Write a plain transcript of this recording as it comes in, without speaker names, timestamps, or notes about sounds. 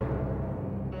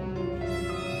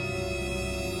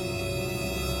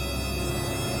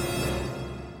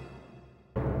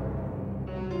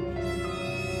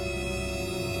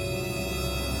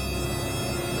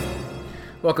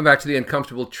Welcome back to The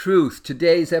Uncomfortable Truth.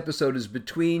 Today's episode is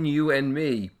Between You and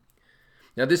Me.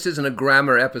 Now, this isn't a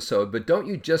grammar episode, but don't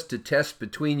you just detest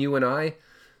between you and I?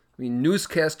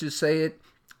 Newscasters say it.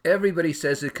 Everybody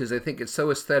says it because they think it's so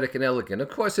aesthetic and elegant.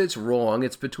 Of course, it's wrong.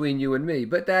 It's between you and me,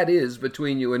 but that is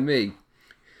between you and me.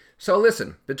 So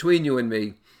listen, between you and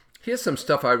me, here's some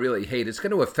stuff I really hate. It's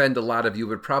going to offend a lot of you,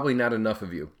 but probably not enough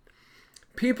of you.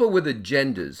 People with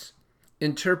agendas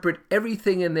interpret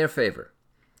everything in their favor.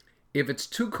 If it's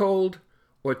too cold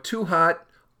or too hot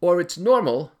or it's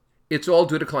normal, it's all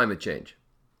due to climate change.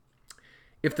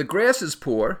 If the grass is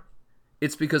poor,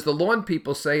 it's because the lawn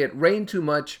people say it rained too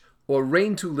much or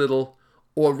rained too little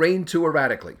or rained too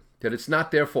erratically, that it's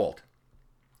not their fault.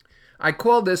 I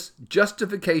call this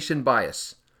justification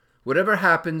bias. Whatever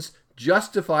happens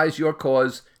justifies your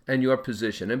cause and your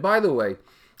position. And by the way,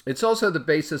 it's also the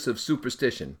basis of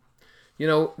superstition. You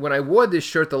know, when I wore this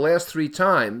shirt the last 3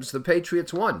 times, the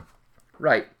Patriots won.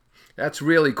 Right. That's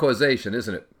really causation,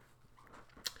 isn't it?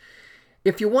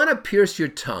 If you want to pierce your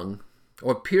tongue,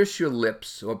 or pierce your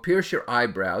lips, or pierce your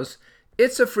eyebrows,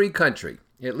 it's a free country.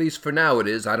 At least for now it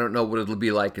is. I don't know what it'll be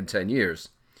like in 10 years.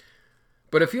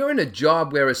 But if you're in a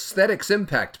job where aesthetics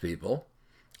impact people,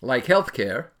 like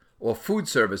healthcare, or food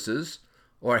services,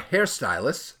 or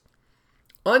hairstylists,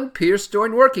 unpierce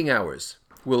during working hours.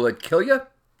 Will it kill you?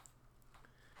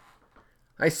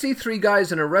 I see 3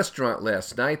 guys in a restaurant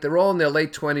last night. They're all in their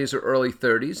late 20s or early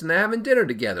 30s, and they're having dinner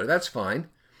together. That's fine.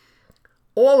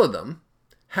 All of them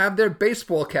have their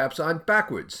baseball caps on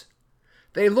backwards.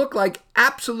 They look like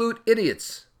absolute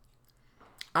idiots.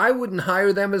 I wouldn't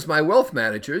hire them as my wealth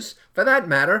managers. For that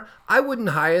matter, I wouldn't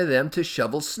hire them to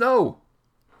shovel snow.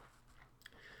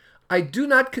 I do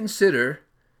not consider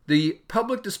the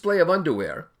public display of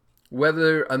underwear,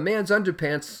 whether a man's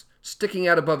underpants sticking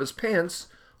out above his pants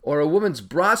or a woman's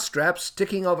bra strap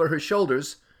sticking over her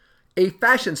shoulders, a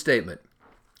fashion statement,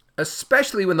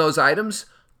 especially when those items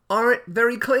aren't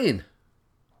very clean.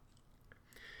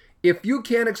 If you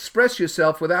can't express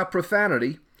yourself without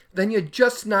profanity, then you're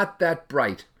just not that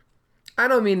bright. I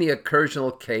don't mean the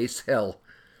occasional case, hell.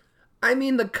 I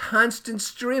mean the constant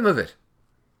stream of it.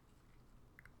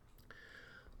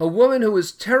 A woman who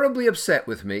was terribly upset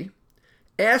with me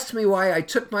asked me why I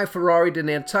took my Ferrari to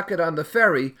Nantucket on the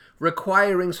ferry,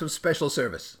 requiring some special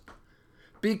service.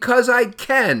 Because I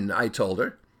can, I told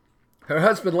her. Her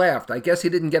husband laughed. I guess he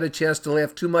didn't get a chance to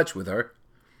laugh too much with her.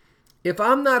 If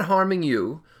I'm not harming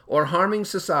you or harming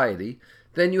society,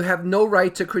 then you have no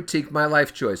right to critique my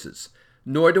life choices,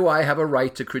 nor do I have a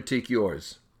right to critique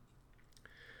yours.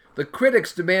 The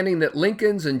critics demanding that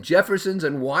Lincoln's and Jefferson's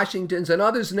and Washington's and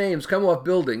others' names come off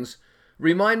buildings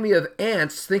remind me of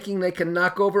ants thinking they can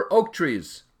knock over oak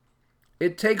trees.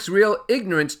 It takes real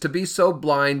ignorance to be so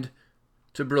blind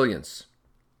to brilliance.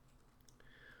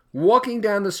 Walking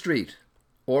down the street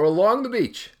or along the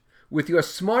beach with your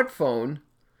smartphone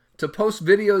to post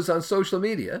videos on social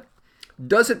media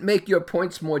doesn't make your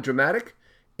points more dramatic.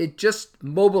 It just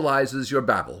mobilizes your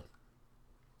babble.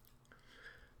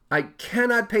 I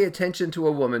cannot pay attention to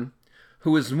a woman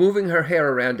who is moving her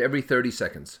hair around every 30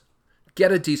 seconds.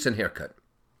 Get a decent haircut.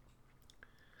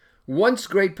 Once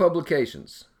great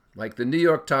publications, like the New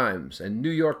York Times and New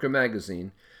Yorker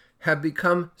magazine, have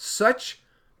become such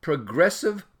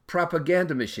progressive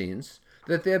propaganda machines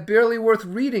that they're barely worth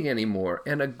reading anymore,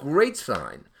 and a great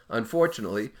sign,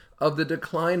 unfortunately, of the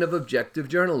decline of objective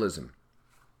journalism.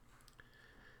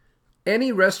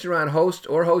 Any restaurant host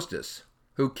or hostess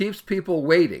who keeps people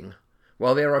waiting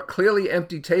while there are clearly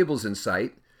empty tables in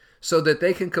sight so that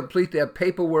they can complete their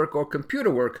paperwork or computer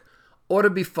work ought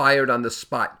to be fired on the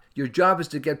spot. Your job is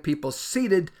to get people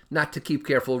seated, not to keep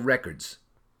careful records.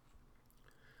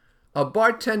 A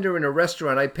bartender in a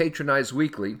restaurant I patronize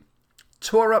weekly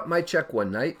tore up my check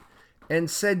one night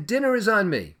and said, "Dinner is on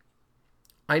me."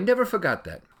 I never forgot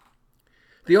that.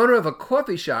 The owner of a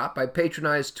coffee shop I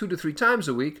patronize 2 to 3 times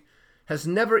a week has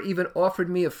never even offered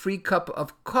me a free cup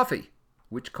of coffee,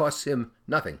 which costs him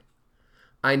nothing.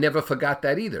 I never forgot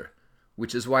that either,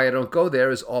 which is why I don't go there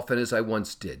as often as I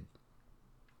once did.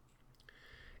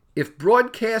 If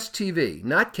broadcast TV,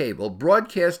 not cable,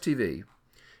 broadcast TV,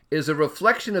 is a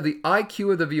reflection of the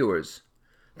IQ of the viewers,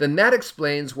 then that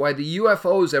explains why the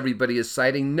UFOs everybody is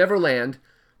citing never land,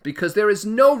 because there is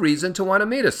no reason to want to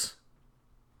meet us.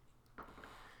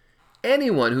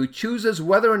 Anyone who chooses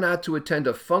whether or not to attend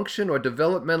a function or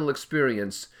developmental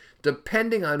experience,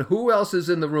 depending on who else is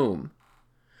in the room,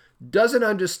 doesn't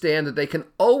understand that they can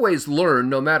always learn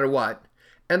no matter what,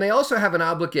 and they also have an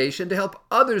obligation to help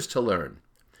others to learn.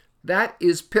 That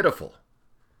is pitiful.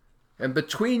 And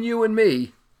between you and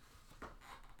me,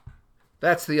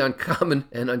 that's the uncommon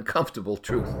and uncomfortable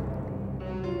truth.